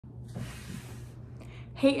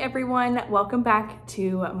Hey everyone, welcome back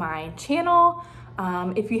to my channel.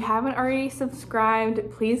 If you haven't already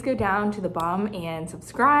subscribed, please go down to the bottom and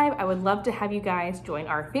subscribe. I would love to have you guys join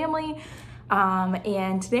our family.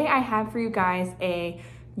 And today I have for you guys a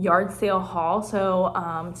yard sale haul. So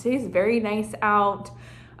today's very nice out.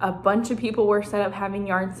 A bunch of people were set up having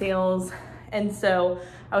yard sales. And so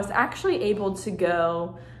I was actually able to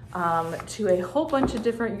go to a whole bunch of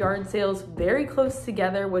different yard sales very close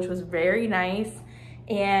together, which was very nice.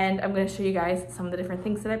 And I'm going to show you guys some of the different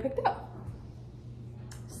things that I picked up.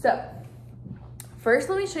 So first,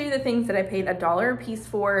 let me show you the things that I paid $1 a piece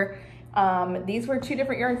for. These were two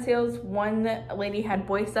different yard sales. One lady had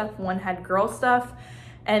boy stuff, one had girl stuff.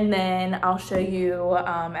 And then I'll show you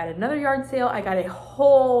at another yard sale, I got a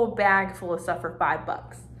whole bag full of stuff for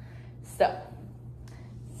 $5.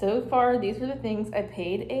 So far, these are the things I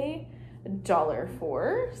paid $1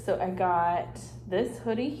 for. So I got this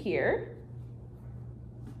hoodie here.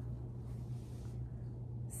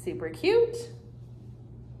 Super cute.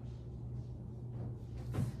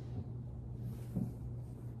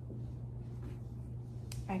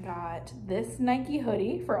 I got this Nike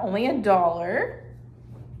hoodie for only $1.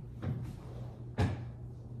 I'm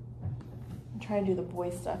trying to do the boy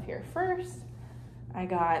stuff here first. I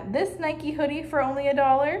got this Nike hoodie for only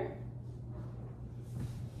 $1.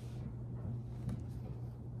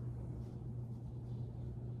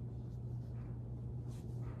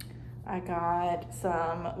 I got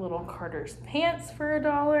some little Carter's pants for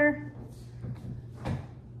 $1.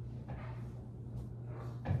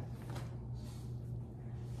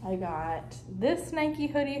 I got this Nike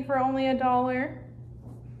hoodie for only $1.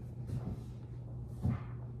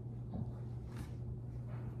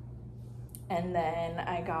 And then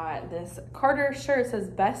I got this Carter shirt. It says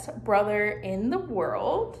best brother in the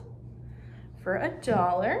world for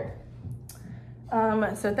 $1.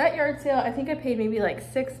 So at that yard sale, I think I paid maybe like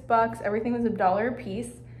 $6. Everything was $1 a piece.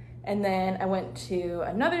 And then I went to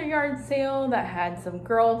another yard sale that had some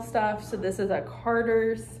girl stuff. So this is a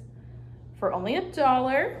Carter's for only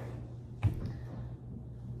 $1.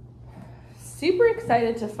 Super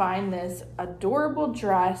excited to find this adorable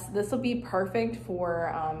dress. This will be perfect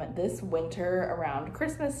for this winter around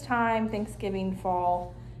Christmas time, Thanksgiving,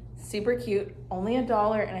 fall. Super cute, only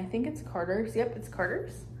 $1, and I think it's Carter's. Yep, it's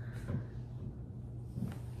Carter's.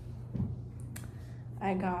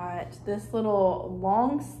 I got this little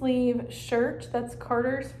long sleeve shirt that's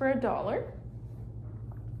Carter's for $1.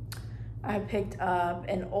 I picked up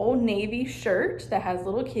an Old Navy shirt that has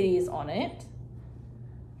little kitties on it.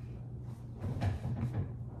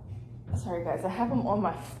 Sorry guys, I have them on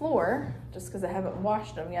my floor just because I haven't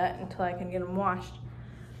washed them yet until I can get them washed.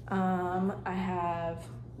 I have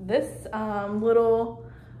this little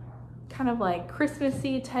kind of like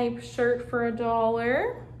Christmassy type shirt for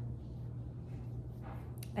 $1.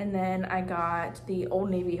 And then I got the Old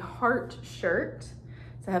Navy heart shirt.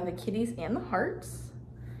 So I have the kitties and the hearts.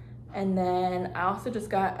 And then I also just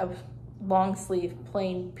got a long sleeve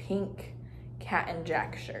plain pink Cat and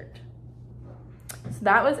Jack shirt. So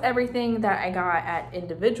that was everything that I got at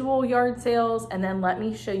individual yard sales. And then let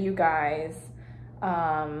me show you guys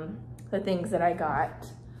the things that I got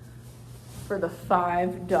for the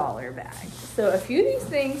 $5 bag. So a few of these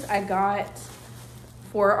things I got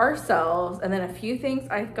for ourselves, and then a few things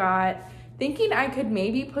I got thinking I could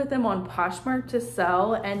maybe put them on Poshmark to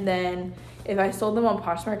sell, and then if I sold them on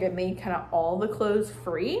Poshmark, it made kind of all the clothes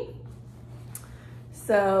free.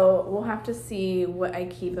 So we'll have to see what I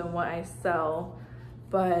keep and what I sell,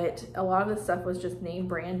 but a lot of the stuff was just name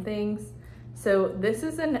brand things. So this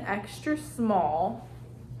is an extra small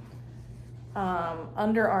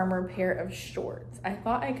Under Armour pair of shorts. I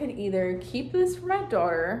thought I could either keep this for my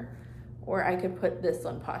daughter or I could put this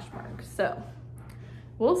on Poshmark. So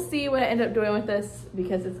we'll see what I end up doing with this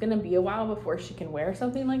because it's gonna be a while before she can wear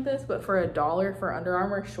something like this, but for $1 for Under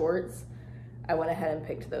Armour shorts, I went ahead and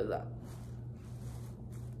picked those up.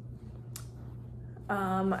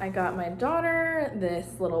 I got my daughter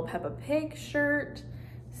this little Peppa Pig shirt,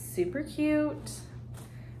 super cute.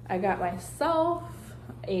 I got myself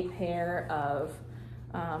a pair of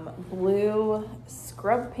blue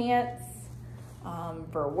scrub pants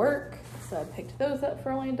for work. So I picked those up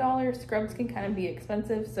for only $1. Scrubs can kind of be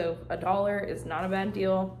expensive, so $1 is not a bad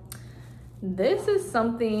deal. This is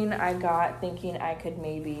something I got thinking I could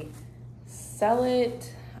maybe sell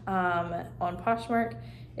it on Poshmark.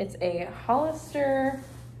 It's a Hollister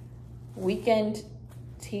weekend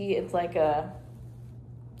tee. It's like a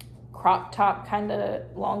crop top kind of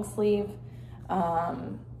long sleeve.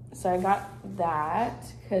 So I got that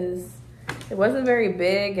because it wasn't very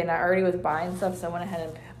big and I already was buying stuff, so I went ahead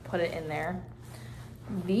and put it in there.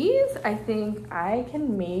 These, I think I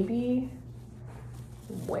can maybe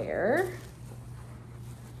wear.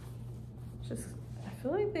 Just, I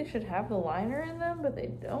feel like they should have the liner in them, but they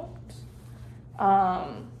don't.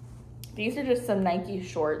 These are just some Nike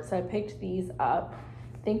shorts. I picked these up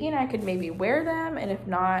thinking I could maybe wear them, and if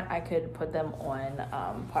not, I could put them on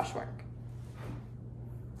Poshmark.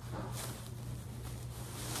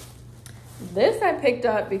 This I picked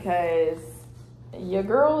up because your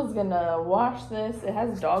girl is gonna wash this. It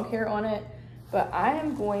has dog hair on it, but I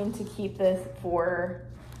am going to keep this for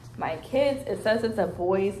my kids. It says it's a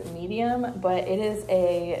boy's medium, but it is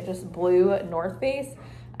a just blue North Face.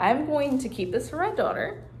 I'm going to keep this for my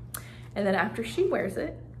daughter, and then after she wears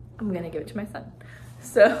it, I'm gonna give it to my son.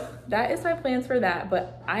 So that is my plans for that.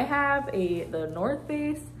 But I have the North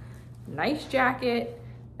Face nice jacket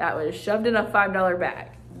that was shoved in a $5 bag.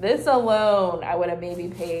 This alone, I would have maybe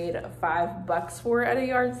paid $5 for at a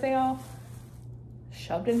yard sale.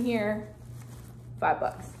 Shoved in here,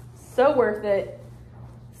 $5. So worth it,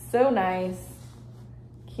 so nice.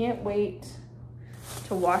 Can't wait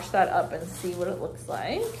to wash that up and see what it looks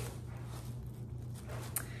like.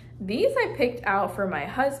 These I picked out for my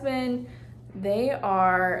husband. They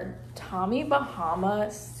are Tommy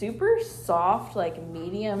Bahama, super soft, like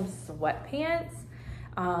medium sweatpants.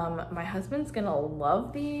 My husband's gonna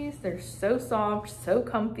love these. They're so soft, so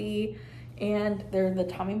comfy, and they're the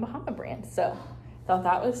Tommy Bahama brand. So thought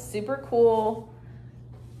that was super cool.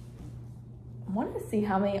 I wanted to see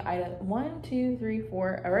how many items. 1, 2, 3,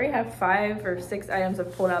 4. I already have 5 or 6 items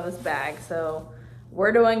I've pulled out of this bag. So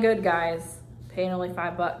we're doing good, guys. Paying only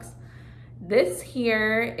 $5. This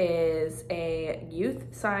here is a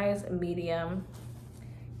youth size medium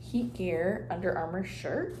heat gear Under Armour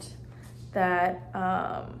shirt that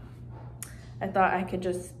I thought I could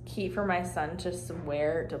just keep for my son to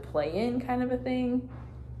wear to play in, kind of a thing.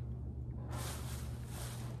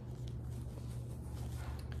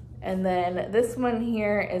 And then this one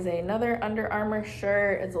here is another Under Armour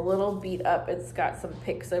shirt. It's a little beat up. It's got some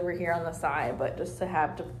picks over here on the side, but just to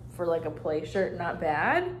have for like a play shirt, not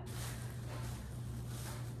bad.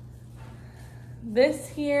 This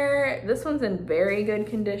here, this one's in very good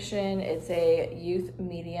condition. It's a youth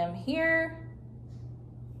medium here.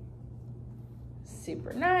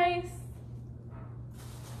 Super nice.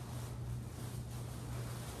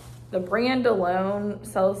 The brand alone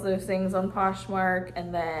sells those things on Poshmark,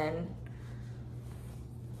 and then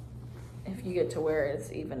if you get to wear it,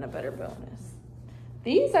 it's even a better bonus.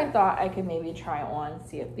 These I thought I could maybe try on,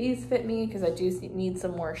 see if these fit me, because I do need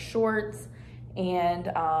some more shorts, and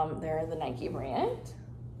they're the Nike brand.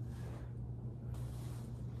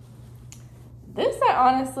 This I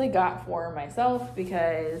honestly got for myself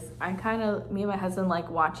because me and my husband like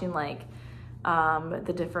watching like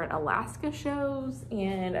the different Alaska shows,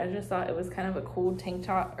 and I just thought it was kind of a cool tank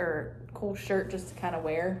top or cool shirt just to kind of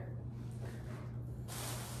wear.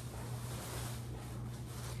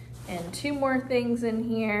 And 2 more things in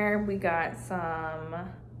here. We got some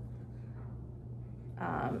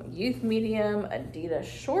youth medium Adidas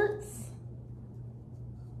shorts.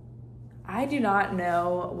 I do not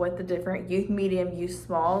know what the different youth medium, youth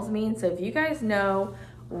smalls mean. So if you guys know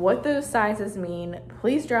what those sizes mean,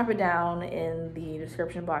 please drop it down in the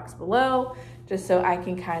description box below, just so I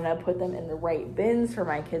can kind of put them in the right bins for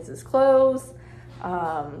my kids' clothes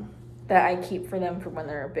that I keep for them for when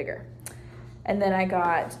they're bigger. And then I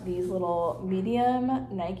got these little medium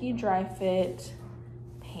Nike dry fit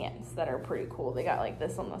pants that are pretty cool. They got like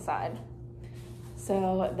this on the side.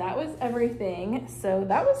 So that was everything. So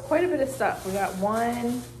that was quite a bit of stuff. We got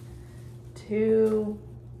 1, 2,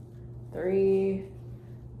 3,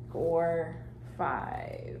 4,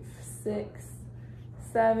 5, 6,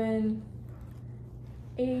 7,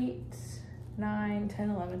 8, 9, 10,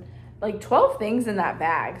 11, like 12 things in that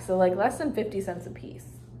bag. So like less than 50 cents a piece.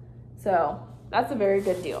 So that's a very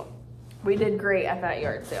good deal. We did great at that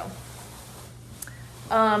yard sale.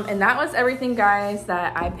 And that was everything, guys,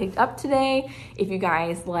 that I picked up today. If you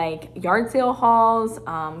guys like yard sale hauls,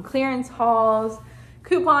 clearance hauls,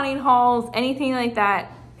 couponing hauls, anything like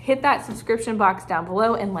that, hit that subscription box down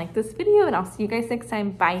below and like this video, and I'll see you guys next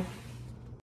time. Bye.